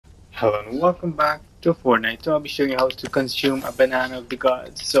Hello and welcome back to Fortnite. So I'll be showing you how to consume a banana of the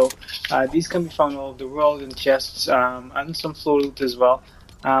gods. These can be found all over the world in chests and some floor loot as well.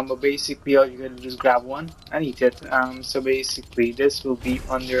 But basically all you're gonna do is grab one and eat it. So basically this will be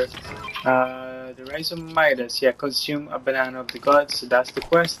under the Rise of Midas. Yeah, consume a banana of the gods. So that's the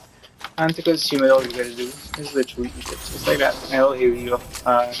quest. And to consume it, all you gotta do is literally eat it, just like that. And it'll heal you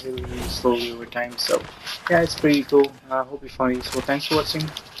slowly over time. So yeah, it's pretty cool. Hope you found it useful. Thanks for watching.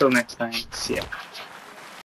 Till next time. See ya.